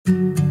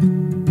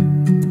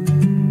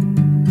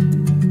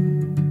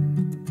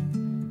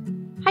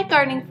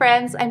gardening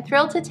friends, I'm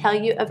thrilled to tell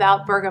you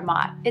about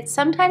bergamot. It's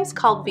sometimes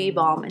called bee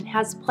balm and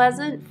has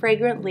pleasant,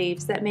 fragrant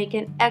leaves that make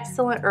an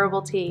excellent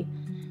herbal tea.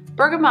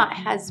 Bergamot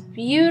has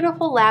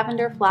beautiful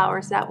lavender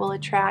flowers that will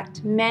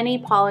attract many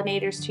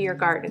pollinators to your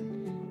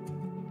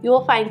garden. You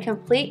will find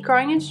complete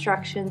growing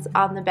instructions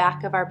on the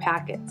back of our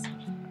packets.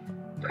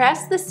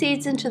 Press the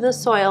seeds into the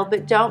soil,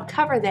 but don't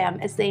cover them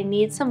as they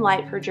need some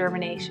light for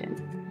germination.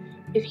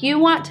 If you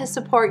want to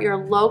support your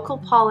local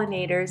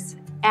pollinators,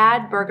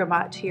 add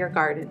bergamot to your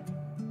garden.